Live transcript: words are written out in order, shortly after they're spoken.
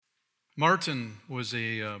Martin was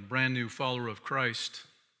a brand new follower of Christ,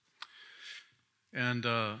 and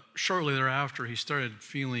shortly thereafter he started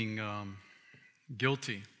feeling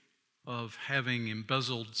guilty of having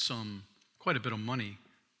embezzled quite a bit of money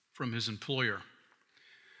from his employer.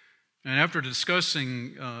 And after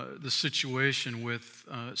discussing the situation with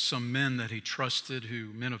some men that he trusted,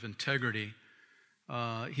 men of integrity,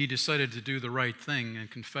 he decided to do the right thing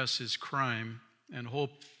and confess his crime and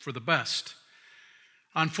hope for the best.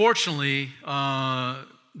 Unfortunately,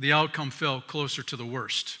 the outcome fell closer to the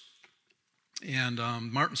worst. And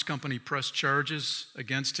Martin's company pressed charges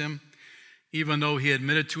against him, even though he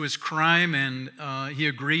admitted to his crime and he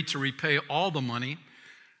agreed to repay all the money.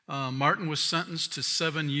 Martin was sentenced to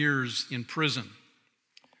 7 years in prison.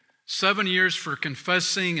 7 years for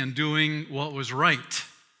confessing and doing what was right.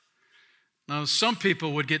 Now, some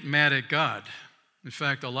people would get mad at God. In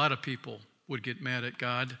fact, a lot of people would get mad at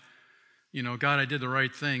God. You know, God, I did the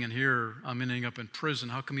right thing, and here I'm ending up in prison.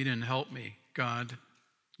 How come you didn't help me, God?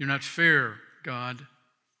 You're not fair, God.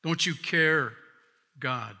 Don't you care,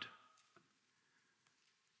 God?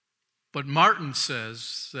 But Martin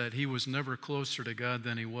says that he was never closer to God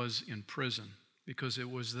than he was in prison, because it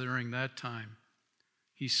was during that time,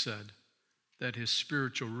 he said, that his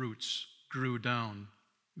spiritual roots grew down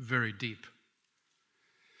very deep.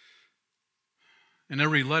 In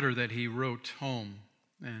every letter that he wrote home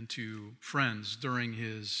and to friends during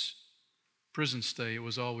his prison stay, it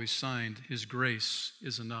was always signed, His grace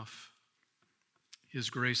is enough. His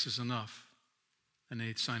grace is enough. And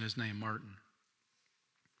they'd sign his name, Martin.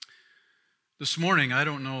 This morning, I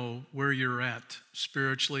don't know where you're at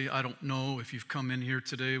spiritually. I don't know if you've come in here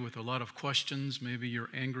today with a lot of questions. Maybe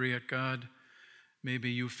you're angry at God.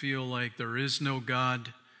 Maybe you feel like there is no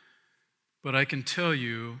God. But I can tell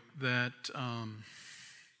you that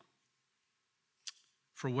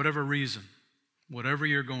for whatever reason, whatever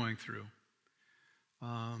you're going through,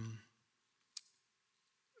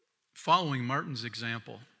 following Martin's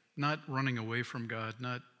example, not running away from God,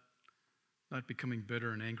 not becoming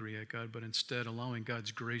bitter and angry at God, but instead allowing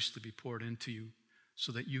God's grace to be poured into you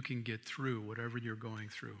so that you can get through whatever you're going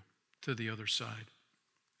through to the other side.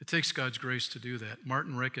 It takes God's grace to do that.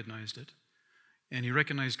 Martin recognized it, and he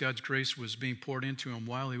recognized God's grace was being poured into him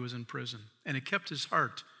while he was in prison, and it kept his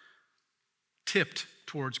heart tipped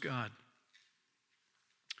towards God.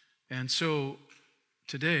 And so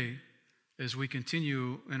today, as we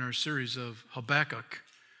continue in our series of Habakkuk,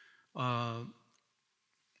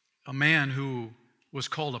 a man who was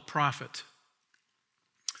called a prophet.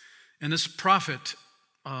 And this prophet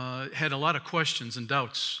had a lot of questions and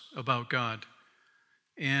doubts about God.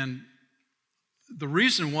 And the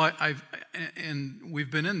reason why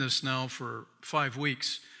we've been in this now for 5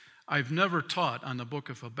 weeks, I've never taught on the book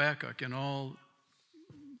of Habakkuk in all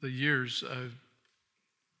the years I've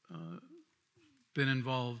been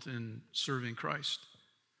involved in serving Christ.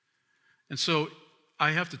 And so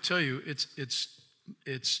I have to tell you,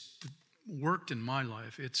 it's worked in my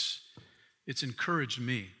life. It's encouraged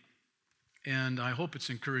me. And I hope it's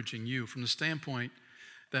encouraging you from the standpoint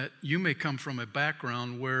that you may come from a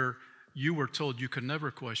background where you were told you could never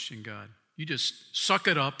question God. You just suck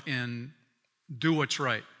it up and do what's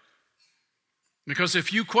right. Because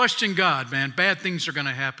if you question God, man, bad things are going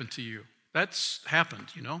to happen to you. That's happened,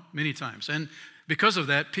 many times. And because of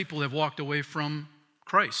that, people have walked away from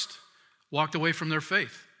Christ, walked away from their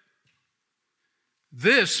faith.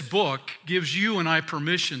 This book gives you and I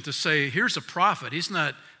permission to say, here's a prophet. He's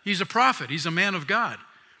a prophet. He's a man of God.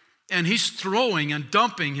 And he's throwing and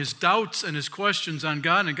dumping his doubts and his questions on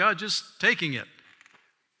God, and God just taking it.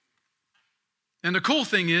 And the cool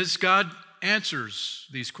thing is, God answers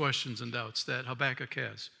these questions and doubts that Habakkuk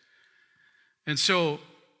has. And so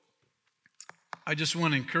I just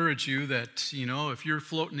want to encourage you that, if you're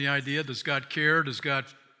floating the idea, does God care? Is God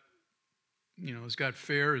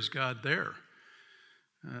fair? Is God there?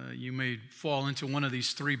 You may fall into one of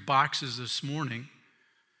these 3 boxes this morning.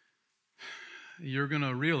 You're going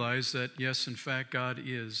to realize that, yes, in fact, God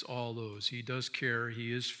is all those. He does care,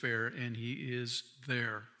 He is fair, and He is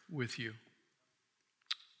there with you.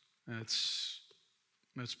 That's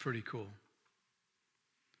pretty cool.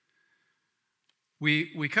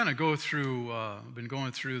 We kind of been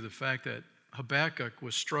going through the fact that Habakkuk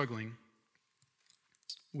was struggling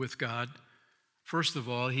with God. First of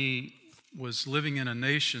all, he was living in a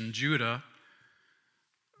nation, Judah,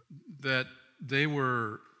 that they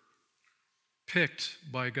were picked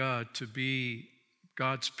by God to be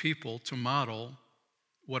God's people, to model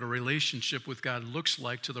what a relationship with God looks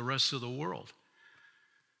like to the rest of the world.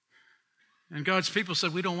 And God's people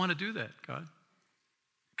said, we don't want to do that, God.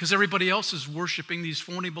 Because everybody else is worshiping these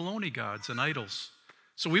phony baloney gods and idols.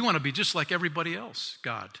 So we want to be just like everybody else,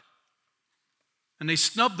 God. And they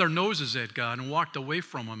snubbed their noses at God and walked away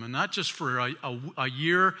from him. And not just for a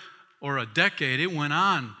year or a decade. It went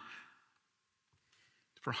on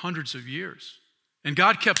for hundreds of years. And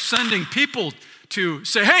God kept sending people to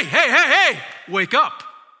say, hey, wake up.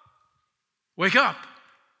 Wake up.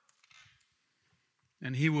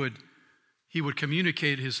 And he would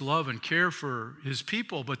communicate his love and care for his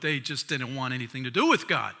people, but they just didn't want anything to do with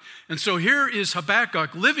God. And so here is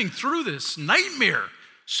Habakkuk living through this nightmare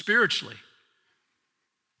spiritually.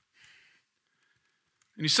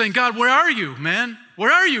 And he's saying, God, where are you, man?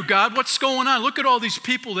 Where are you, God? What's going on? Look at all these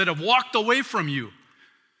people that have walked away from you.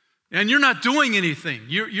 And you're not doing anything.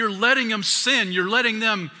 You're letting them sin. You're letting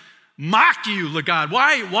them mock you, God.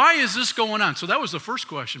 Why is this going on? So that was the first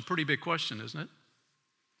question. Pretty big question, isn't it?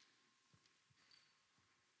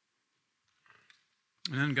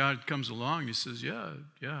 And then God comes along and he says,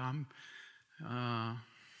 I'm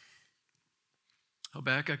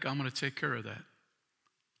Habakkuk, I'm going to take care of that.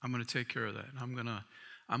 I'm going to take care of that. I'm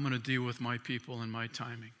going to deal with my people and my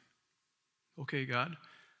timing. Okay, God,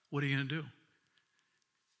 what are you going to do?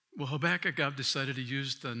 Well, Habakkuk, God decided to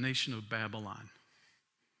use the nation of Babylon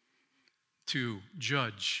to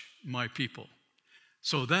judge my people.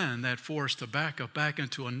 So then that forced Habakkuk back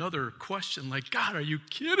into another question, like, God, are you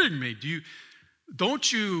kidding me?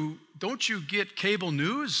 Don't you get cable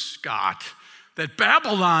news, God, that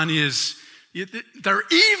Babylon they're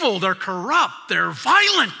evil, they're corrupt, they're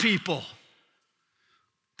violent people.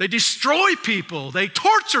 They destroy people, they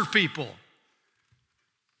torture people.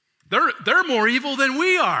 They're more evil than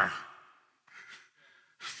we are.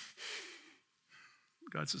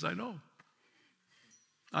 God says, I know.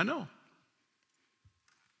 Now,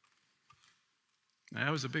 that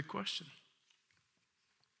was a big question.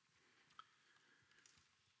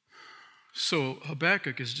 So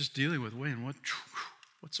Habakkuk is just dealing with,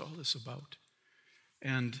 what's all this about?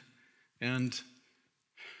 And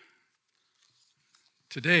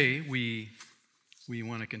today we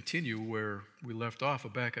want to continue where we left off,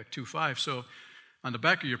 Habakkuk 2:5. So on the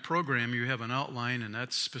back of your program, you have an outline, and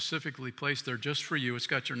that's specifically placed there just for you. It's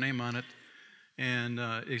got your name on it, and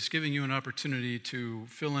it's giving you an opportunity to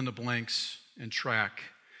fill in the blanks and track.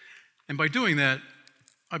 And by doing that,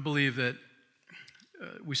 I believe that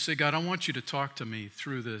we say, God, I want you to talk to me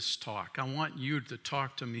through this talk. I want you to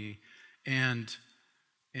talk to me, and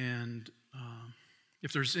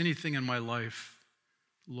if there's anything in my life,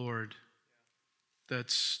 Lord,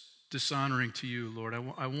 that's dishonoring to you, Lord,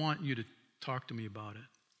 I want you to talk to me about it.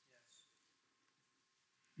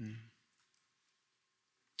 Yes.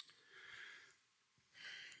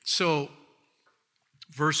 So,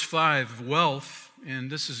 verse 5, wealth, and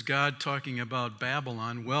this is God talking about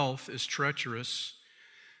Babylon. Wealth is treacherous,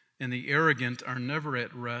 and the arrogant are never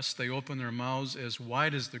at rest. They open their mouths as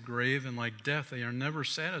wide as the grave, and like death, they are never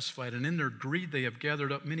satisfied. And in their greed, they have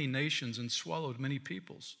gathered up many nations and swallowed many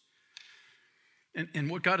peoples. And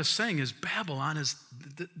what God is saying is Babylon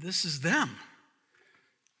this is them.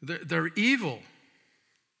 They're evil.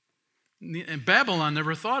 And Babylon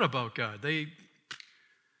never thought about God.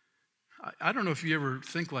 I don't know if you ever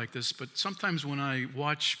think like this, but sometimes when I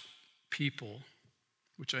watch people,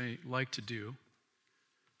 which I like to do,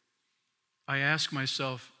 I ask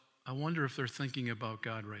myself, I wonder if they're thinking about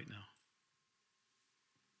God right now.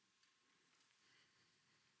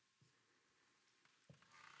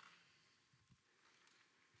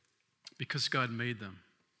 Because God made them.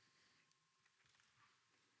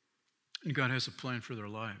 And God has a plan for their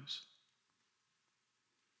lives.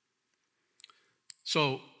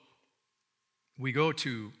 So we go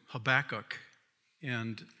to Habakkuk,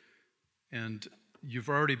 and you've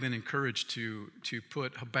already been encouraged to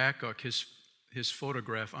put Habakkuk, his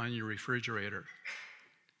photograph, on your refrigerator.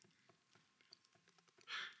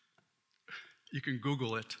 You can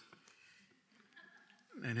Google it,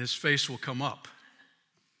 and his face will come up.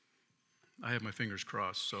 I have my fingers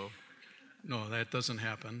crossed, so no, that doesn't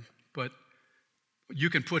happen. But you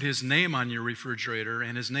can put his name on your refrigerator,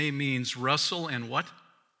 and his name means wrestle and what?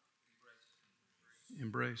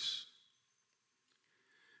 Embrace.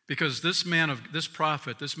 Because this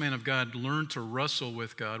prophet, this man of God, learned to wrestle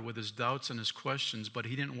with God with his doubts and his questions, but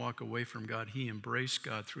he didn't walk away from God. He embraced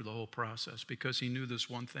God through the whole process because he knew this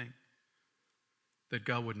one thing, that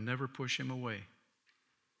God would never push him away.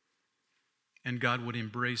 And God would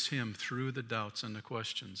embrace him through the doubts and the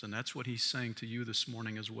questions. And that's what he's saying to you this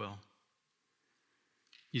morning as well.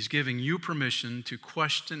 He's giving you permission to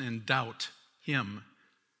question and doubt him.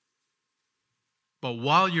 But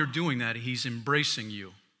while you're doing that, he's embracing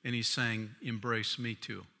you. And he's saying, embrace me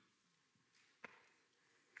too.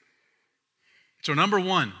 So number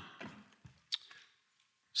one,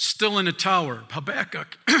 Still in the tower,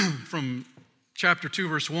 Habakkuk from chapter 2,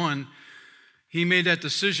 verse 1, he made that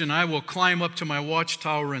decision. I will climb up to my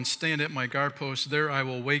watchtower and stand at my guard post. There I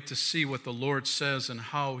will wait to see what the Lord says and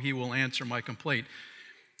how he will answer my complaint.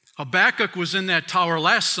 Habakkuk was in that tower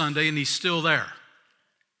last Sunday, and he's still there.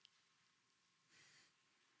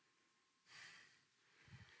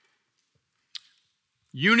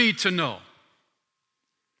 You need to know.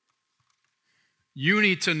 You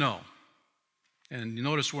need to know. And you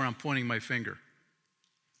notice where I'm pointing my finger.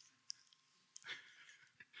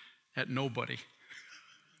 At nobody.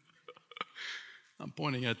 I'm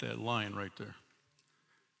pointing at that line right there.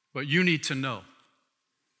 But you need to know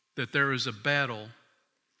that there is a battle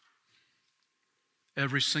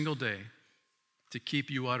every single day to keep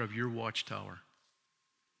you out of your watchtower.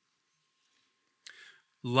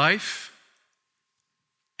 Life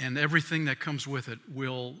and everything that comes with it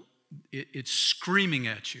it's screaming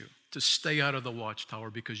at you to stay out of the watchtower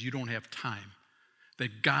because you don't have time.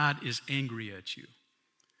 That God is angry at you.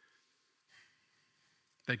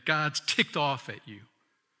 That God's ticked off at you.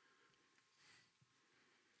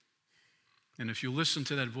 And if you listen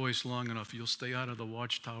to that voice long enough, you'll stay out of the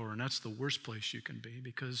watchtower, and that's the worst place you can be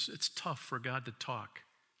because it's tough for God to talk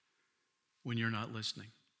when you're not listening.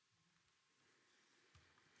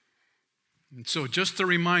 And so just a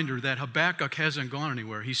reminder that Habakkuk hasn't gone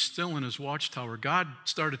anywhere. He's still in his watchtower. God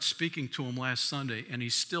started speaking to him last Sunday, and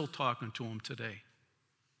he's still talking to him today.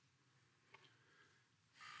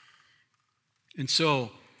 And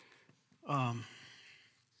so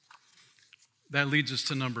that leads us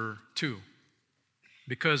to number 2.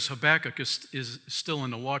 Because Habakkuk is still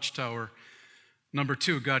in the watchtower, number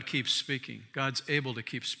 2, God keeps speaking. God's able to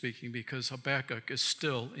keep speaking because Habakkuk is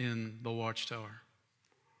still in the watchtower.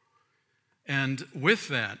 And with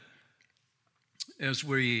that, as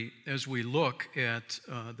we look at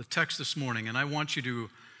the text this morning, and I want you to,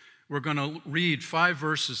 we're going to read 5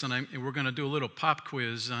 verses, and we're going to do a little pop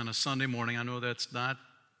quiz on a Sunday morning. I know that's not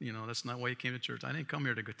why you came to church. I didn't come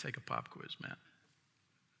here to go take a pop quiz, man.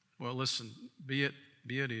 Well, listen, be at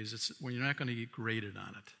ease. It's when you're not going to get graded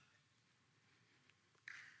on it.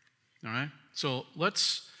 All right? So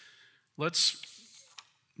let's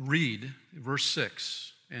read verse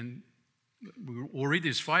 6, and we'll read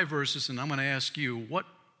these 5 verses, and I'm going to ask you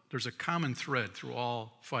there's a common thread through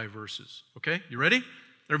all 5 verses. Okay? You ready?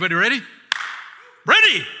 Everybody ready?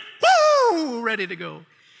 Ready! Woo! Ready to go.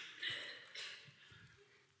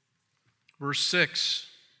 Verse 6.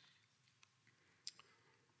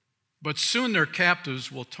 But soon their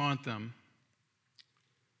captives will taunt them.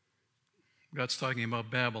 God's talking about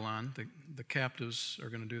Babylon. The captives are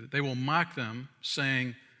going to do that. They will mock them,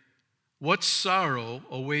 saying, "What sorrow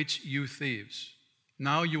awaits you thieves?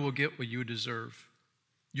 Now you will get what you deserve.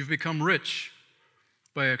 You've become rich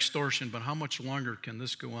by extortion, but how much longer can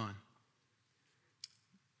this go on?"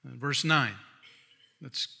 Verse 9.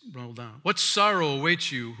 Let's roll down. "What sorrow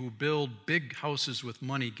awaits you who build big houses with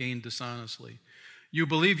money gained dishonestly? You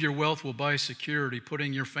believe your wealth will buy security,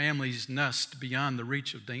 putting your family's nest beyond the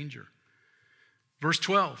reach of danger." Verse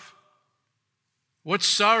 12. "What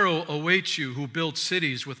sorrow awaits you who build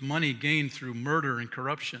cities with money gained through murder and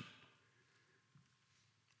corruption?"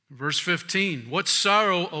 Verse 15. "What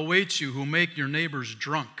sorrow awaits you who make your neighbors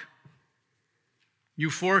drunk? You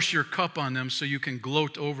force your cup on them so you can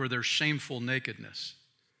gloat over their shameful nakedness."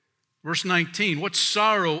 Verse 19. "What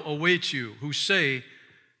sorrow awaits you who say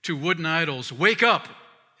to wooden idols, 'Wake up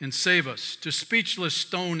and save us.' To speechless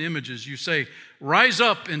stone images you say, 'Rise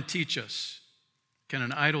up and teach us.' Can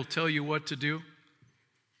an idol tell you what to do?"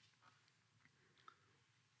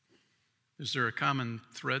 Is there a common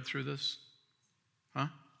thread through this? Huh?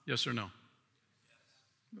 Yes or no?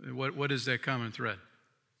 What is that common thread?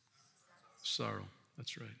 Sorrow.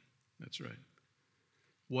 That's right. That's right.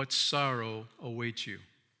 What sorrow awaits you?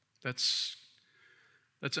 That's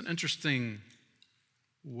an interesting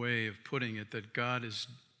way of putting it, that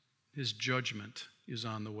his judgment is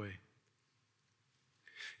on the way.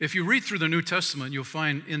 If you read through the New Testament, you'll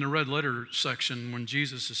find in the red letter section when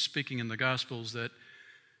Jesus is speaking in the Gospels that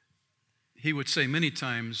he would say many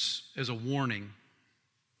times as a warning,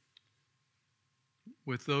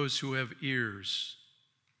 with those who have ears,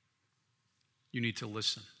 you need to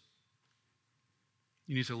listen.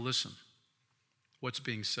 You need to listen what's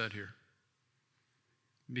being said here.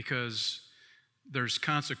 Because there's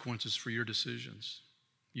consequences for your decisions.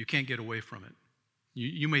 You can't get away from it.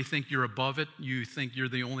 You may think you're above it. You think you're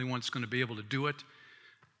the only one that's going to be able to do it.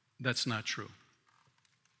 That's not true.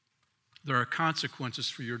 There are consequences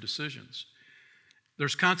for your decisions.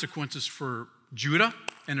 There's consequences for Judah,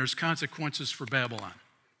 and there's consequences for Babylon.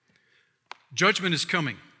 Judgment is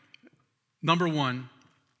coming. Number 1,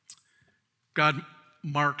 God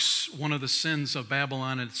marks one of the sins of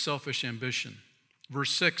Babylon and its selfish ambition.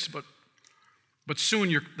 Verse 6, but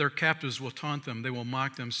soon their captives will taunt them. They will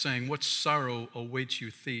mock them, saying, what sorrow awaits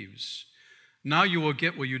you, thieves? Now you will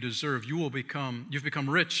get what you deserve. You've become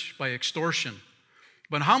rich by extortion.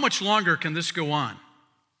 But how much longer can this go on?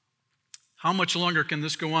 How much longer can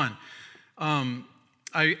this go on?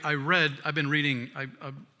 I've been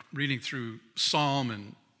reading through Psalm,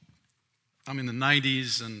 and I'm in the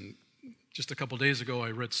 90s, and just a couple days ago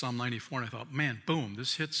I read Psalm 94, and I thought, man, boom,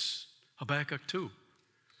 this hits Habakkuk too.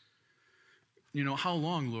 You know, how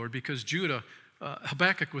long, Lord? Because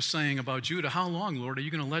Habakkuk was saying about Judah, how long, Lord, are you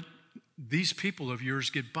going to let these people of yours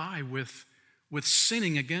get by with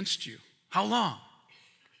sinning against you? How long?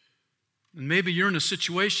 And maybe you're in a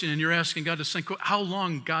situation and you're asking God to think, how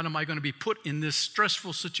long, God, am I going to be put in this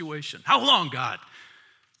stressful situation? How long, God?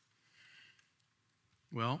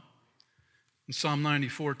 Well, in Psalm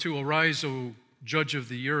 94, 2, arise, O Judge of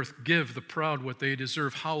the earth, give the proud what they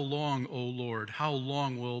deserve. How long, O Lord? How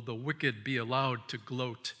long will the wicked be allowed to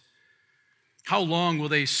gloat? How long will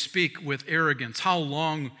they speak with arrogance? How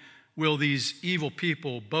long will these evil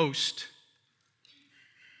people boast?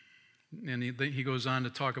 And he goes on to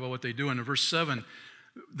talk about what they do. And in verse 7,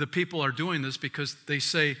 the people are doing this because they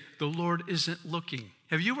say, the Lord isn't looking.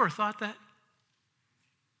 Have you ever thought that?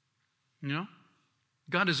 You know?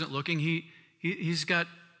 God isn't looking. He's got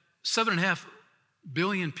 7.5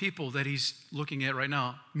 billion people that he's looking at right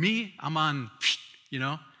now. Me, I'm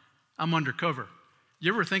undercover.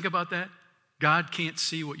 You ever think about that? God can't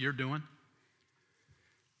see what you're doing.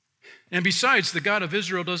 And besides, the God of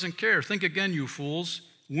Israel doesn't care. Think again, you fools.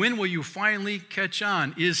 When will you finally catch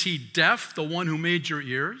on? Is he deaf, the one who made your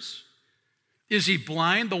ears? Is he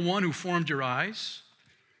blind, the one who formed your eyes?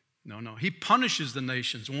 No. He punishes the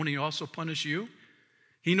nations. Won't he also punish you?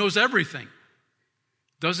 He knows everything.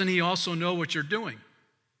 Doesn't he also know what you're doing?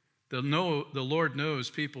 The Lord knows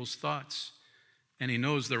people's thoughts, and he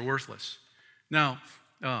knows they're worthless. Now,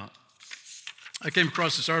 I came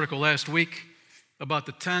across this article last week about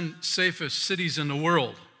the 10 safest cities in the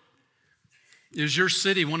world. Is your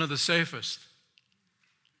city one of the safest?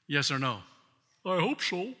 Yes or no? I hope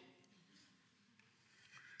so.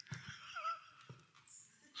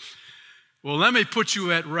 Well, let me put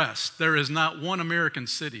you at rest. There is not one American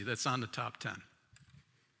city that's on the top 10.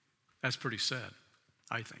 That's pretty sad,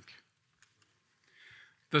 I think.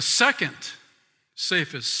 The second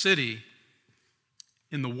safest city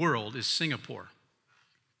in the world is Singapore.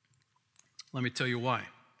 Let me tell you why.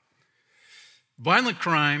 Violent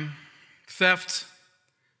crime, theft,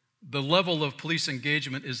 the level of police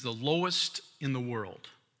engagement is the lowest in the world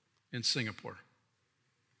in Singapore.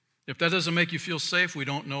 If that doesn't make you feel safe, we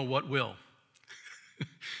don't know what will.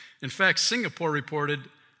 In fact, Singapore reported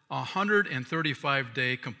a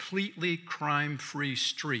 135-day completely crime-free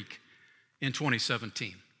streak in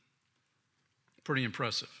 2017. Pretty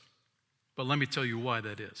impressive. But let me tell you why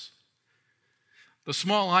that is. The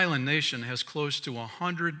small island nation has close to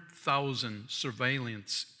 100,000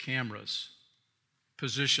 surveillance cameras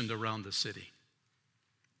positioned around the city,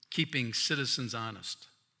 keeping citizens honest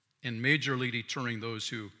and majorly deterring those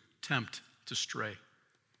who tempt to stray.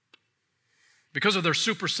 Because of their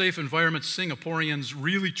super safe environment, Singaporeans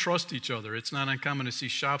really trust each other. It's not uncommon to see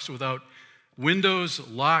shops without windows,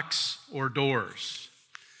 locks, or doors.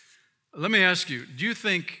 Let me ask you, do you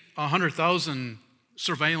think 100,000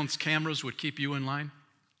 surveillance cameras would keep you in line?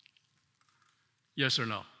 Yes or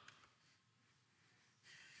no?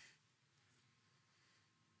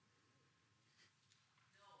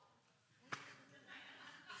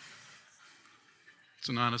 It's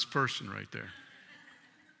an honest person right there.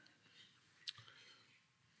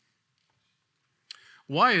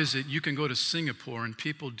 Why is it you can go to Singapore and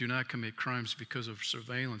people do not commit crimes because of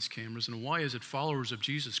surveillance cameras? And why is it followers of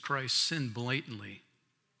Jesus Christ sin blatantly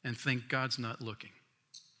and think God's not looking?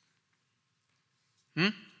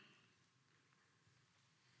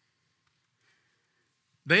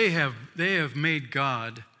 They have made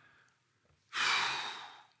God,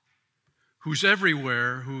 who's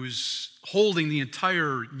everywhere, who's holding the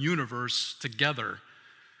entire universe together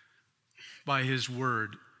by his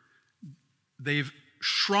word, they've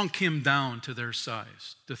shrunk him down to their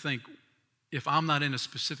size to think, if I'm not in a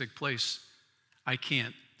specific place, I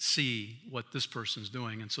can't see what this person's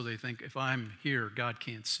doing. And so they think, if I'm here, God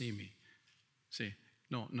can't see me. See,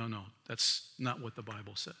 no. That's not what the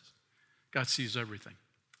Bible says. God sees everything.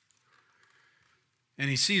 And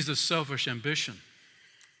he sees the selfish ambition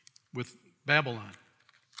with Babylon.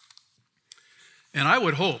 And I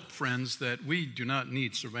would hope, friends, that we do not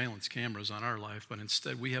need surveillance cameras on our life, but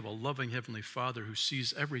instead we have a loving Heavenly Father who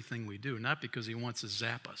sees everything we do, not because he wants to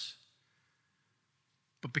zap us,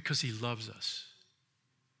 but because he loves us.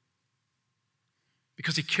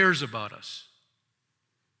 Because he cares about us.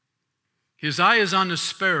 His eye is on the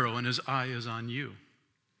sparrow and his eye is on you.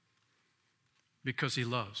 Because he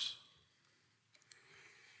loves.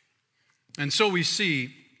 And so we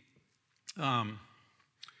see, when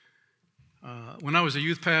I was a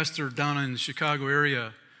youth pastor down in the Chicago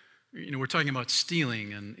area, we're talking about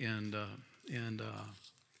stealing and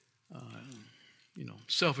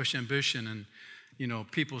selfish ambition, and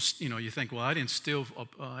people, you think, well, I didn't steal,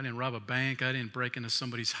 I didn't rob a bank, I didn't break into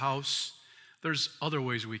somebody's house. There's other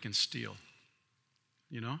ways we can steal.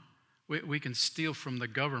 We can steal from the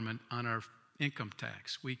government on our income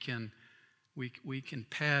tax. We can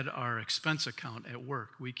pad our expense account at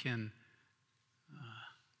work. We can.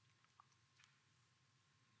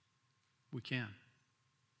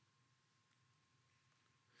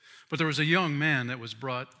 But there was a young man that was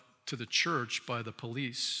brought to the church by the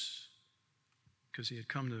police because he had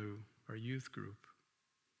come to our youth group,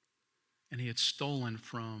 and he had stolen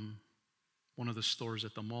from one of the stores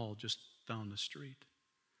at the mall just down the street.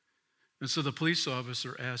 And so the police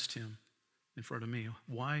officer asked him in front of me,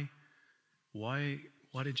 why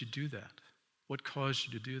did you do that? What caused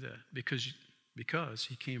you to do that? Because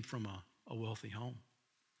he came from a wealthy home.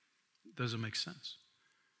 Doesn't make sense.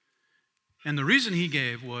 And the reason he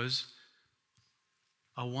gave was,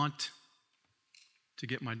 I want to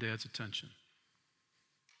get my dad's attention.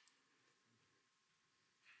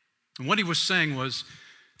 And what he was saying was,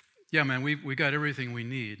 yeah, man, we got everything we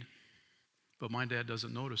need, but my dad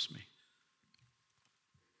doesn't notice me.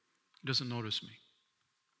 He doesn't notice me.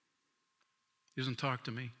 He doesn't talk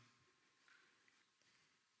to me.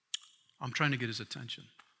 I'm trying to get his attention.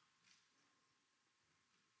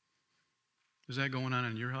 Is that going on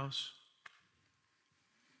in your house?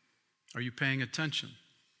 Are you paying attention?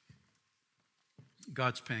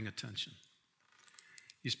 God's paying attention.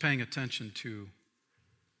 He's paying attention to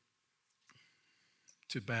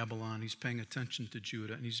Babylon. He's paying attention to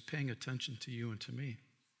Judah. And he's paying attention to you and to me.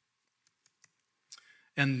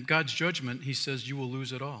 And God's judgment, he says, you will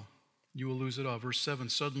lose it all. You will lose it all. Verse 7,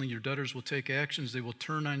 suddenly your debtors will take actions. They will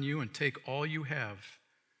turn on you and take all you have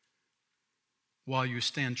while you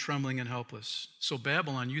stand trembling and helpless. So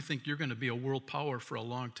Babylon, you think you're going to be a world power for a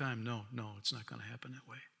long time. No, it's not going to happen that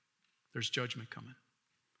way. There's judgment coming.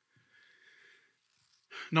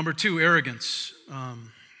 Number 2, arrogance.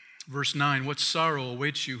 Verse 9, what sorrow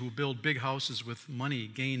awaits you who build big houses with money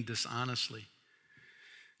gained dishonestly.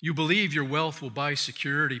 You believe your wealth will buy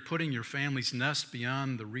security, putting your family's nest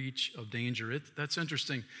beyond the reach of danger. That's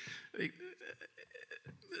interesting.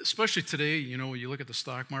 Especially today, you look at the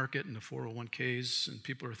stock market and the 401ks, and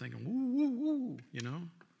people are thinking, woo, woo, woo,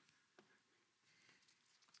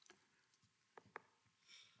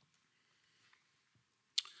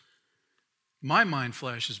 My mind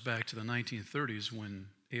flashes back to the 1930s when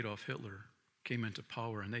Adolf Hitler came into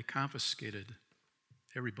power and they confiscated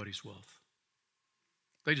everybody's wealth.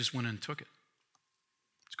 They just went in and took it.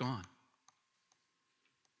 It's gone.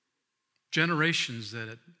 Generations that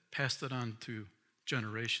had passed it on to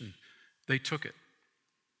generation, they took it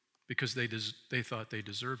because they thought they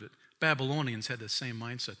deserved it. Babylonians had the same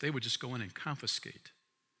mindset. They would just go in and confiscate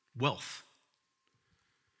wealth.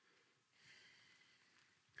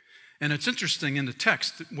 And it's interesting in the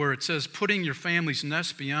text where it says, putting your family's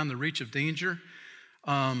nest beyond the reach of danger,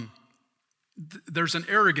 there's an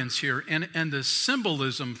arrogance here. And the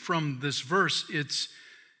symbolism from this verse, it's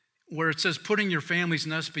where it says, putting your family's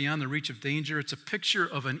nest beyond the reach of danger, it's a picture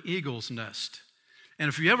of an eagle's nest. And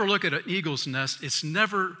if you ever look at an eagle's nest, it's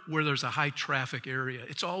never where there's a high traffic area.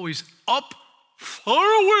 It's always up, far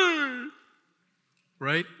away,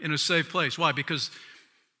 right? In a safe place. Why? Because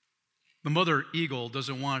the mother eagle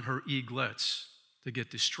doesn't want her eaglets to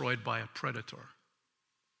get destroyed by a predator.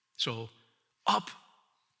 So, up,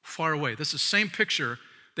 far away. This is the same picture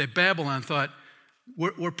that Babylon thought,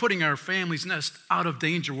 we're putting our family's nest out of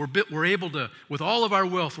danger. We're able to, with all of our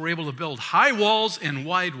wealth, we're able to build high walls and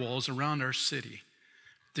wide walls around our city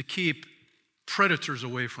to keep predators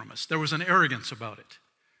away from us. There was an arrogance about it.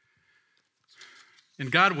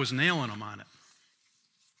 And God was nailing them on it.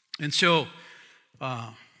 And so,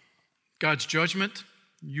 God's judgment,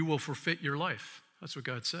 you will forfeit your life. That's what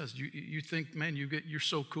God says. You think, man, you're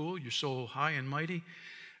so cool, you're so high and mighty.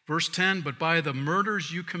 Verse 10, but by the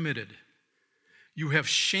murders you committed, you have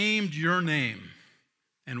shamed your name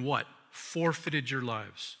and what? Forfeited your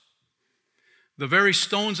lives. The very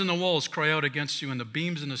stones in the walls cry out against you, and the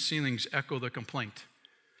beams in the ceilings echo the complaint.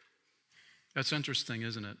 That's interesting,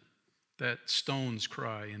 isn't it? That stones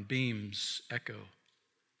cry and beams echo.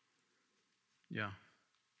 Yeah.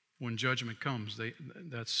 When judgment comes,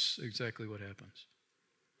 that's exactly what happens.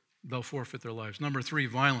 they'll forfeit their lives. Number 3,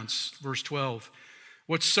 violence. Verse 12.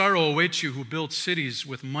 What sorrow awaits you who build cities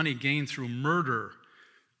with money gained through murder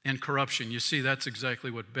and corruption. You see, that's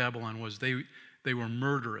exactly what Babylon was. They were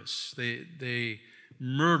murderous. They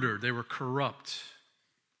murdered. They were corrupt.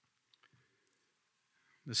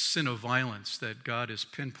 The sin of violence that God is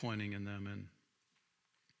pinpointing in them. And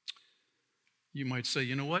you might say,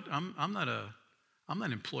 you know what? I'm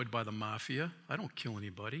not employed by the mafia. I don't kill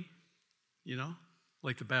anybody,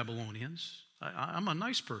 like the Babylonians. I'm a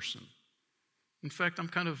nice person. In fact, I'm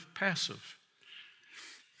kind of passive.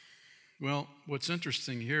 Well, what's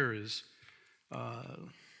interesting here is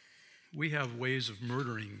we have ways of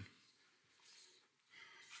murdering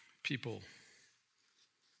people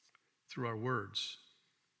through our words.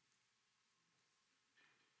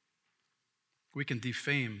 We can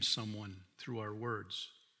defame someone through our words.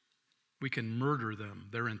 We can murder them,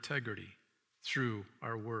 their integrity, through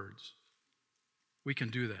our words. We can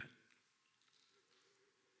do that.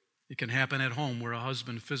 It can happen at home where a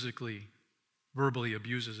husband physically, verbally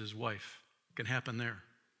abuses his wife. It can happen there.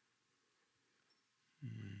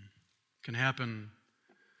 It can happen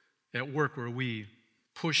at work where we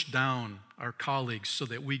push down our colleagues so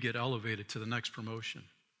that we get elevated to the next promotion,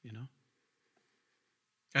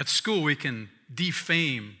 At school, we can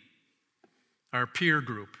defame our peer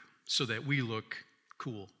group so that we look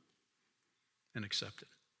cool and accepted.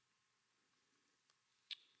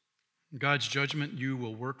 God's judgment, you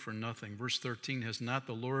will work for nothing. Verse 13, has not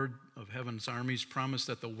the Lord of heaven's armies promised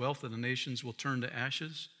that the wealth of the nations will turn to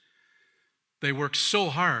ashes? They work so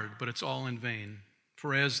hard, but it's all in vain.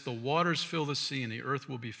 For as the waters fill the sea and the earth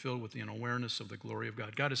will be filled with the unawareness of the glory of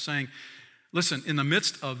God. God is saying, listen, in the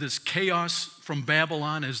midst of this chaos from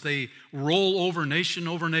Babylon as they roll over nation,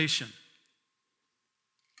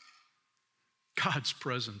 God's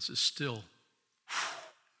presence is still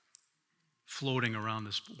floating around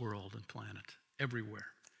this world and planet, everywhere.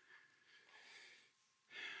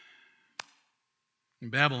 In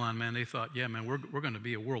Babylon, man, they thought, yeah, man, we're going to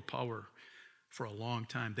be a world power for a long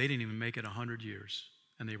time. They didn't even make it 100 years,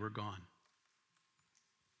 and they were gone.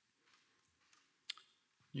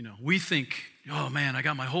 We think, oh, man, I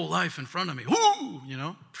got my whole life in front of me. Woo!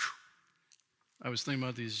 I was thinking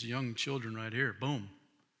about these young children right here. Boom.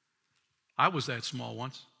 I was that small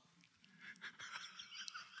once.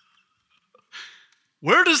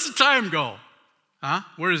 Where does the time go?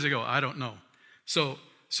 Where does it go? I don't know. So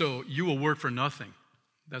you will work for nothing.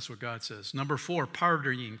 That's what God says. Number 4,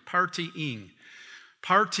 partying.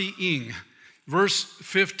 Verse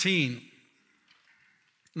 15.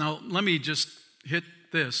 Now, let me just hit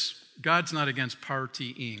this. God's not against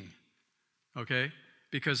partying, okay?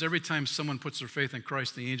 Because every time someone puts their faith in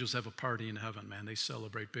Christ, the angels have a party in heaven, man. They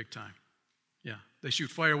celebrate big time. Yeah, they shoot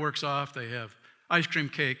fireworks off. They have ice cream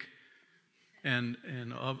cake and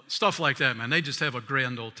stuff like that, man. They just have a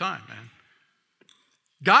grand old time, man.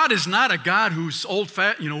 God is not a God who's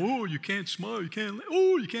old-fat, you can't smile, you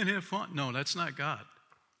can't have fun. No, that's not God.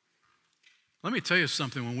 Let me tell you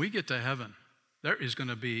something. When we get to heaven, there is going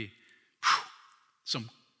to be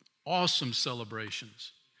some awesome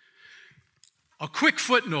celebrations. A quick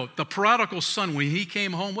footnote, the prodigal son, when he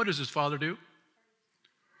came home, what does his father do?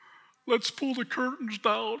 Let's pull the curtains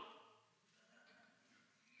down.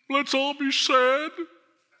 Let's all be sad.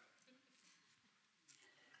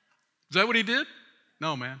 Is that what he did?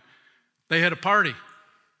 No, man. They had a party.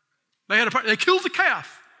 They killed the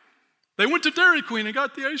calf. They went to Dairy Queen and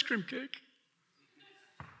got the ice cream cake.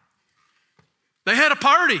 They had a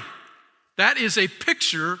party. That is a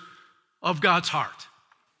picture of God's heart.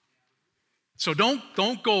 So don't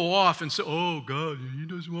go off and say, oh, God, he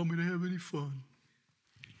doesn't want me to have any fun.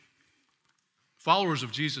 Followers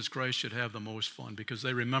of Jesus Christ should have the most fun because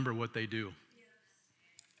they remember what they do.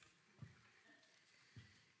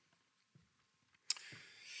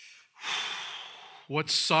 What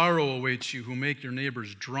sorrow awaits you who make your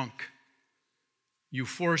neighbors drunk. You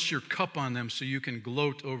force your cup on them so you can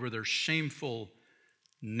gloat over their shameful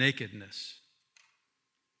nakedness.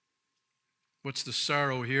 What's the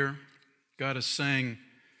sorrow here? God is saying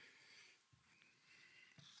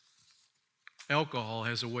alcohol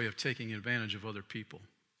has a way of taking advantage of other people.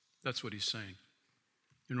 That's what he's saying,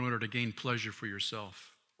 in order to gain pleasure for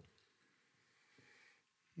yourself.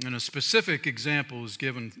 And a specific example is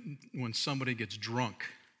given when somebody gets drunk.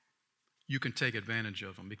 You can take advantage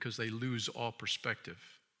of them because they lose all perspective.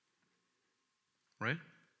 Right?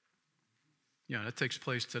 Yeah, that takes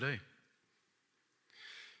place today.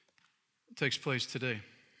 It takes place today.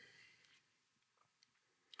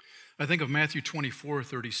 I think of Matthew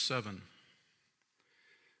 24:37.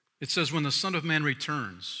 It says, when the Son of Man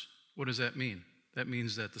returns, what does that mean? That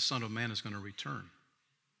means that the Son of Man is going to return.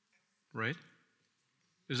 right?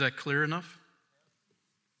 Is that clear enough?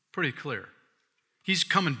 Pretty clear. He's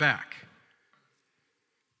coming back.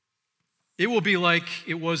 It will be like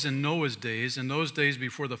it was in Noah's days. In those days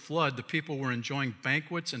before the flood, the people were enjoying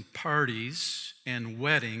banquets and parties and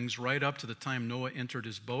weddings right up to the time Noah entered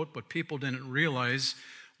his boat, but people didn't realize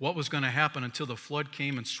what was going to happen until the flood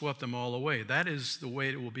came and swept them all away. That is the way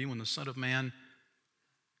it will be when the Son of Man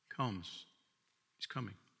comes. He's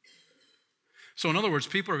coming. So in other words,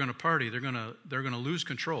 people are going to party. They're going to lose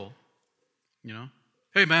control. You know,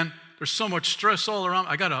 hey man, there's so much stress all around.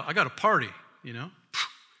 I got to party. You know,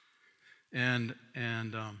 and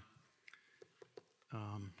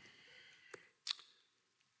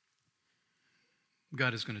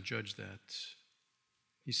God is going to judge that.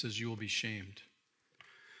 He says you will be shamed.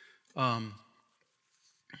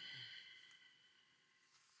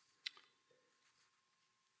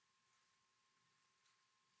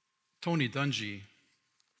 Tony Dungy,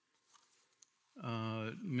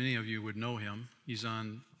 many of you would know him. He's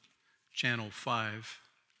on Channel 5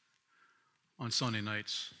 on Sunday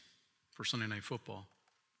nights for Sunday Night Football.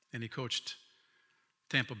 And he coached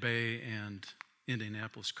Tampa Bay and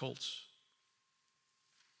Indianapolis Colts.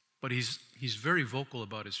 But he's very vocal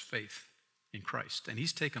about his faith in Christ. And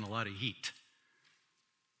he's taken a lot of heat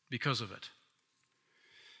because of it.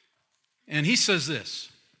 And he says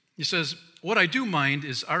this. He says, what I do mind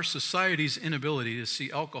is our society's inability to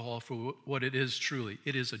see alcohol for what it is truly.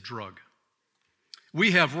 It is a drug.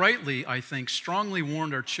 We have rightly, I think, strongly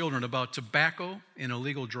warned our children about tobacco and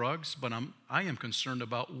illegal drugs, but I am concerned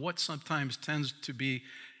about what sometimes tends to be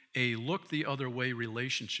a look the other way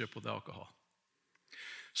relationship with alcohol.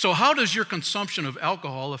 So how does your consumption of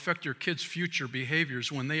alcohol affect your kids' future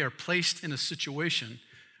behaviors when they are placed in a situation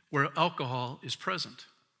where alcohol is present?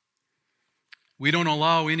 We don't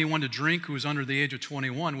allow anyone to drink who is under the age of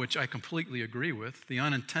 21, which I completely agree with. The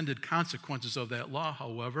unintended consequences of that law,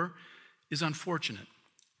 however, is unfortunate.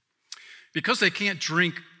 Because they can't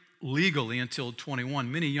drink legally until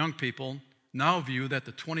 21, many young people now view that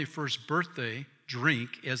the 21st birthday drink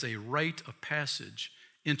as a rite of passage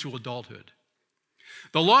into adulthood.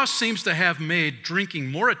 The law seems to have made drinking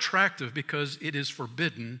more attractive because it is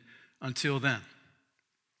forbidden until then.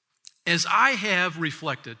 As I have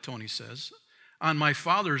reflected, Tony says, on my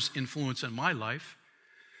father's influence in my life,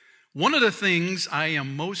 one of the things I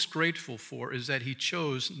am most grateful for is that he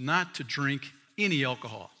chose not to drink any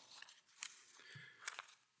alcohol.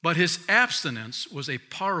 But his abstinence was a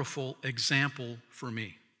powerful example for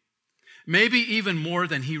me, maybe even more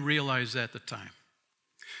than he realized at the time.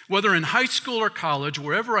 Whether in high school or college,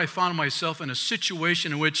 wherever I found myself in a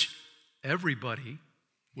situation in which everybody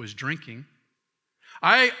was drinking,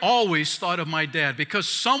 I always thought of my dad because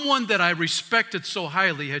someone that I respected so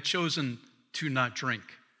highly had chosen to not drink.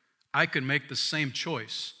 I could make the same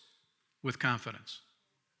choice with confidence.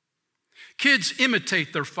 Kids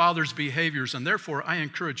imitate their father's behaviors, and therefore I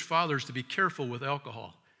encourage fathers to be careful with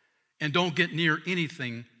alcohol and don't get near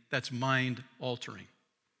anything that's mind-altering.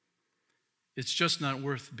 It's just not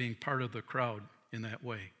worth being part of the crowd in that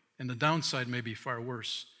way. And the downside may be far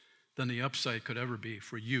worse than the upside could ever be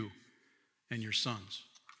for you and your sons.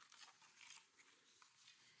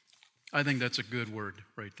 I think that's a good word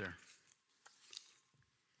right there.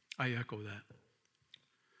 I echo that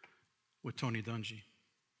with Tony Dungy.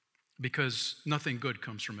 Because nothing good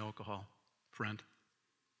comes from alcohol, friend.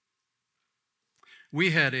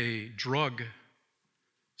 We had a drug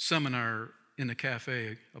seminar in the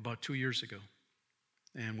cafe about 2 years ago.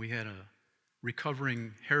 And we had a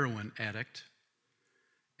recovering heroin addict,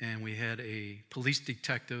 and we had a police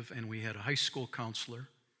detective, and we had a high school counselor,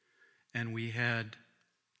 and we had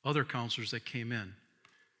other counselors that came in.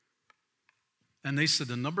 And they said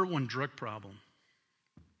the number one drug problem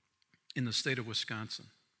in the state of Wisconsin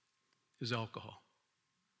is alcohol.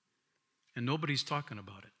 And nobody's talking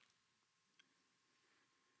about it.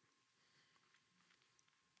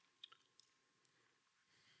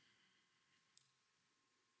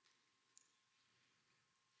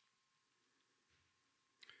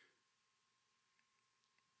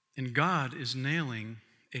 And God is nailing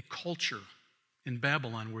a culture in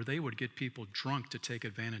Babylon where they would get people drunk to take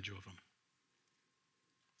advantage of them.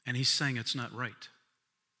 And he's saying it's not right.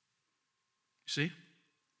 See?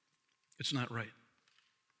 It's not right.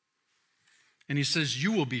 And he says,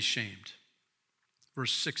 you will be shamed.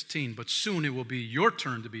 Verse 16, but soon it will be your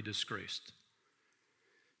turn to be disgraced.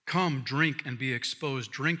 Come, drink and be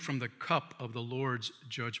exposed. Drink from the cup of the Lord's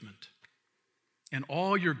judgment. And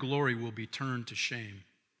all your glory will be turned to shame.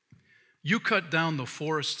 You cut down the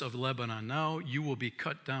forests of Lebanon. Now you will be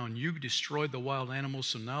cut down. You destroyed the wild animals,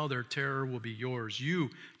 so now their terror will be yours.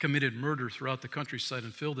 You committed murder throughout the countryside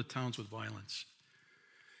and filled the towns with violence.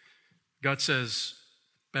 God says,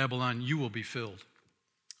 Babylon, you will be filled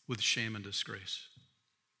with shame and disgrace.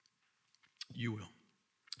 You will.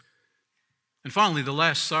 And finally, the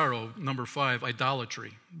last sorrow, number 5,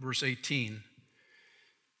 idolatry. Verse 18.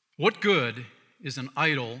 What good is an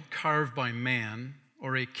idol carved by man,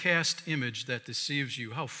 or a cast image that deceives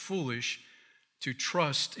you? How foolish to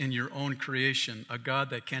trust in your own creation, a God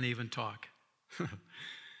that can't even talk.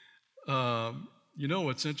 You know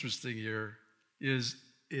what's interesting here is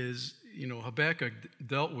Habakkuk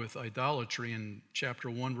dealt with idolatry in chapter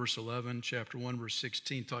 1, verse 11, chapter 1, verse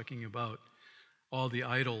 16, talking about all the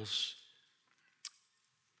idols.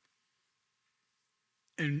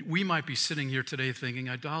 And we might be sitting here today thinking,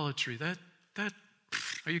 idolatry, that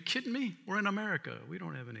are you kidding me? We're in America. We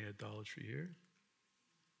don't have any idolatry here.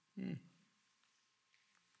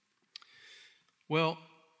 Well,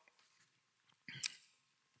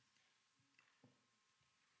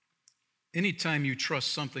 anytime you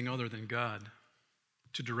trust something other than God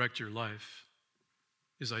to direct your life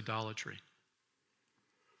is idolatry.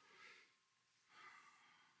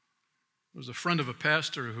 There was a friend of a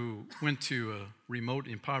pastor who went to a remote,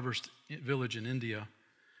 impoverished village in India,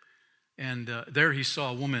 and there he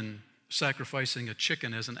saw a woman sacrificing a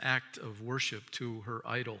chicken as an act of worship to her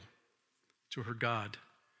idol, to her God.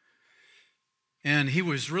 And he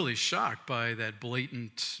was really shocked by that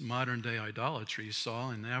blatant modern-day idolatry he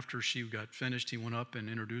saw. And after she got finished, he went up and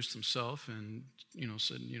introduced himself and,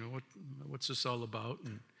 said, what's this all about?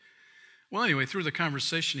 And well, anyway, through the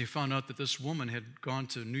conversation, he found out that this woman had gone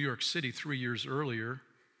to New York City 3 years earlier.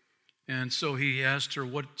 And so he asked her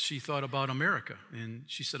what she thought about America. And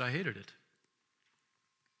she said, I hated it.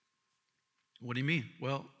 What do you mean?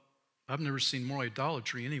 Well, I've never seen more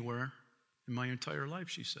idolatry anywhere in my entire life,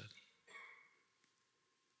 she said.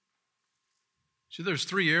 See, there's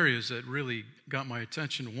 3 areas that really got my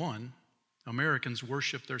attention. 1, Americans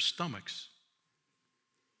worship their stomachs.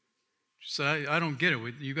 She said, I don't get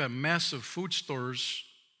it. You got massive food stores,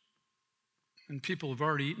 and people have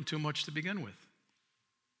already eaten too much to begin with.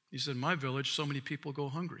 He said, in my village, so many people go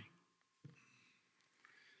hungry.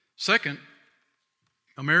 2nd,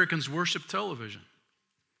 Americans worship television.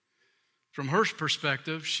 From her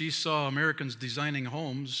perspective, she saw Americans designing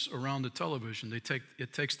homes around the television.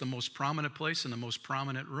 It takes the most prominent place in the most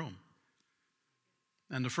prominent room.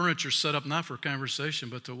 And the furniture's set up not for conversation,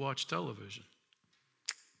 but to watch television.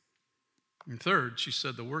 And 3rd, she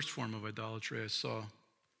said the worst form of idolatry I saw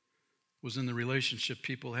was in the relationship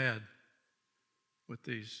people had with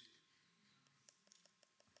these.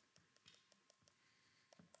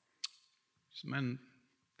 Some men,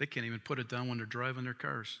 they can't even put it down when they're driving their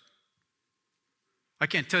cars. I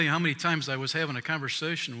can't tell you how many times I was having a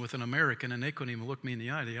conversation with an American and they couldn't even look me in the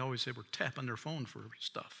eye. They always were tapping their phone for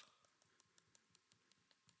stuff.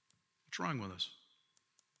 What's wrong with us?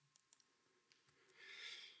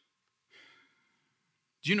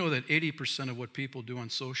 Do you know that 80% of what people do on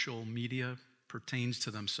social media pertains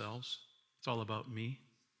to themselves? It's all about me.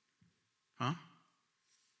 Huh?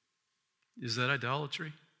 Is that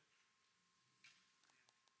idolatry?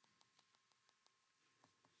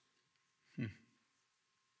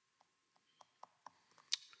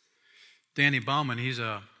 Danny Bauman, he's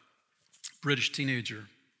a British teenager,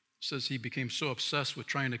 says he became so obsessed with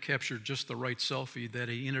trying to capture just the right selfie that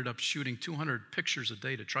he ended up shooting 200 pictures a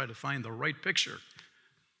day to try to find the right picture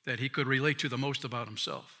that he could relate to the most about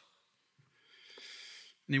himself.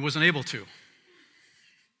 And he wasn't able to.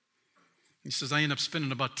 He says, I end up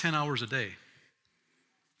spending about 10 hours a day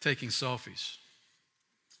taking selfies.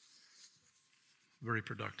 Very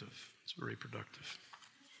productive. It's very productive.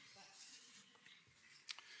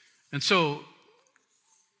 And so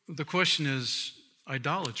the question is,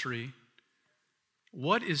 idolatry,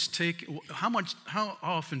 how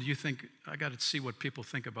often do you think, I got to see what people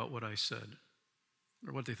think about what I said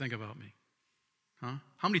or what they think about me? Huh?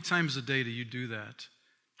 How many times a day do you do that?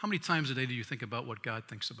 How many times a day do you think about what God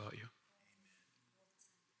thinks about you?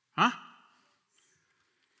 Huh?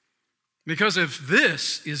 Because if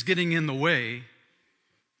this is getting in the way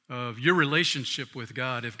of your relationship with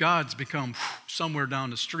God, if God's become somewhere down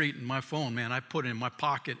the street and my phone, man, I put it in my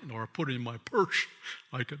pocket or I put it in my purse,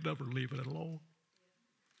 I could never leave it alone.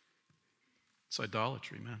 It's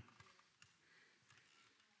idolatry, man.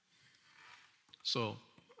 So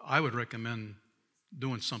I would recommend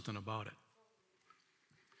doing something about it.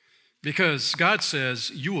 Because God says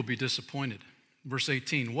you will be disappointed. Verse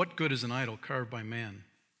 18, what good is an idol carved by man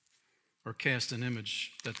or cast an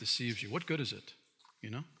image that deceives you? What good is it? You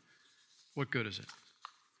know? what good is it?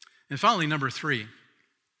 And finally, number 3,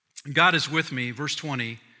 God is with me, verse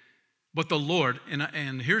 20, but the Lord,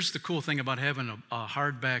 and here's the cool thing about having a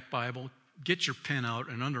hardback Bible, get your pen out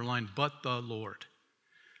and underline, but the Lord.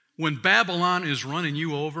 When Babylon is running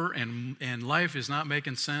you over and life is not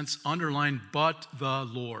making sense, underline, but the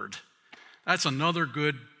Lord. That's another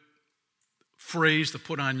good phrase to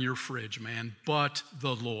put on your fridge, man, but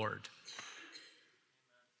the Lord.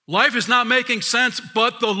 Life is not making sense,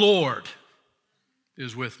 but the Lord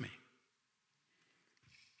is with me.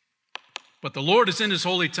 But the Lord is in his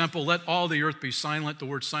holy temple. Let all the earth be silent. The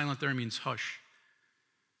word silent there means hush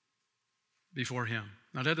before him.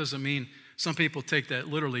 Now, that doesn't mean, some people take that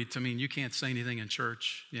literally to mean you can't say anything in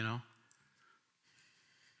church, you know.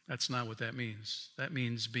 That's not what that means. That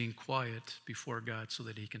means being quiet before God so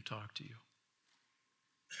that he can talk to you.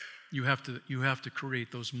 You have to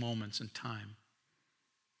create those moments in time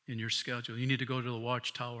in your schedule. You need to go to the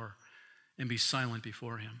watchtower and be silent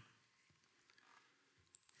before him.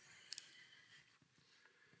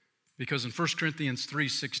 Because in 1 Corinthians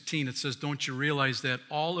 3:16 it says, don't you realize that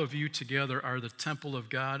all of you together are the temple of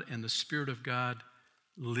God and the Spirit of God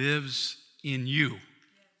lives in you? Yes.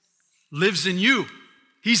 Lives in you.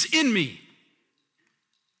 He's in me.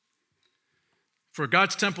 For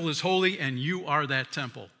God's temple is holy and you are that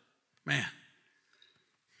temple. Man.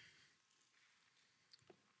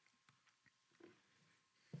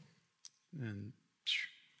 And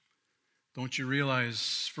don't you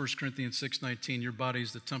realize 1 Corinthians 6:19, your body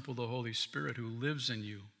is the temple of the Holy Spirit who lives in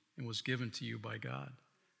you and was given to you by God.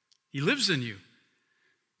 He lives in you.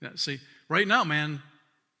 Now, see, right now, man,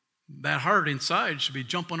 that heart inside should be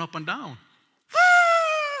jumping up and down.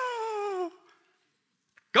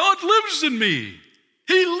 God lives in me.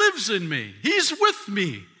 He lives in me. He's with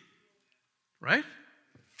me. Right?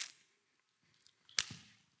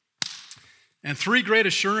 And 3 great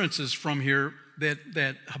assurances from here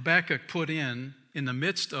that Habakkuk put in the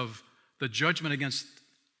midst of the judgment against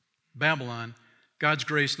Babylon. God's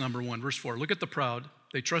grace, number 1. Verse 4, look at the proud.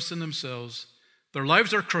 They trust in themselves. Their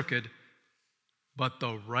lives are crooked, but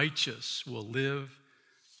the righteous will live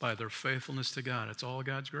by their faithfulness to God. It's all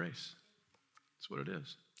God's grace. That's what it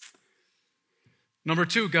is. Number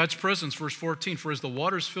 2, God's presence, verse 14. For as the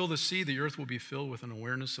waters fill the sea, the earth will be filled with an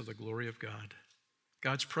awareness of the glory of God.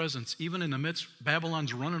 God's presence, even in the midst,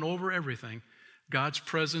 Babylon's running over everything, God's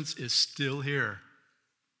presence is still here.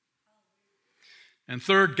 And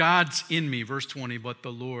third, God's in me, verse 20, but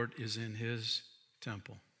the Lord is in his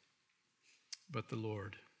temple. But the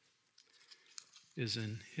Lord is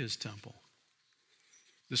in his temple.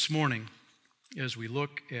 This morning, as we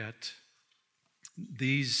look at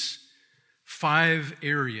these 5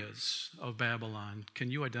 areas of Babylon,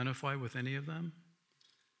 can you identify with any of them?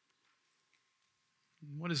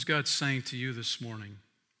 What is God saying to you this morning?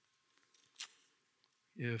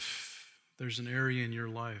 If there's an area in your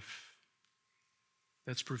life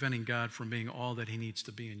that's preventing God from being all that he needs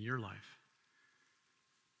to be in your life,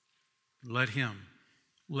 let him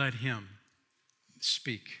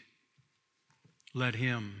speak. Let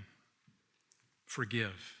him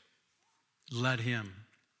forgive. Let him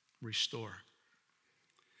restore.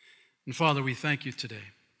 And Father, we thank you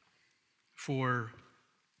today for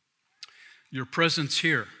your presence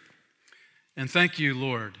here. And thank you,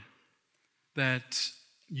 Lord, that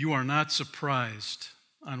you are not surprised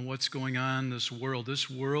on what's going on in this world. This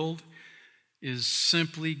world is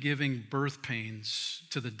simply giving birth pains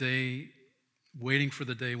to the day, waiting for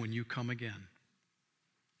the day when you come again.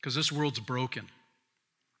 Because this world's broken.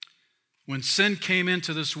 When sin came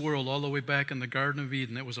into this world all the way back in the Garden of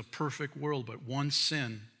Eden, it was a perfect world, but one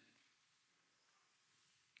sin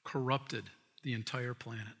corrupted the entire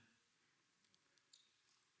planet.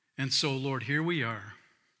 And so, Lord, here we are,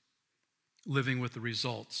 living with the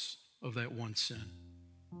results of that one sin.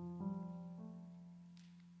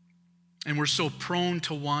 And we're so prone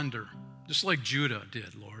to wander, just like Judah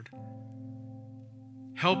did, Lord.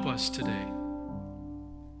 Help us today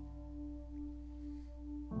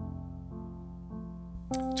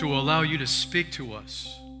to allow you to speak to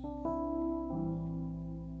us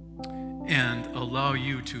and allow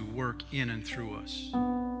you to work in and through us.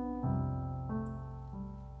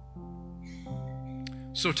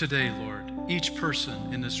 So today, Lord, each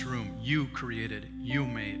person in this room, you created, you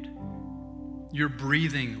made. You're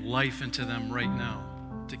breathing life into them right now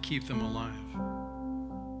to keep them alive.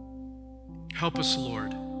 Help us,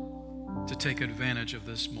 Lord, to take advantage of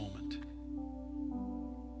this moment,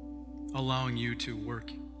 allowing you to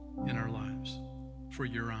work in our lives for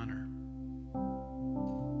your honor.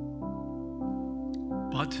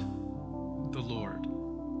 But the Lord,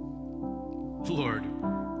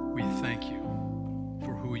 we thank you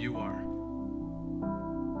for who you are.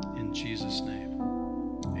 In Jesus' name,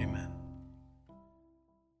 amen.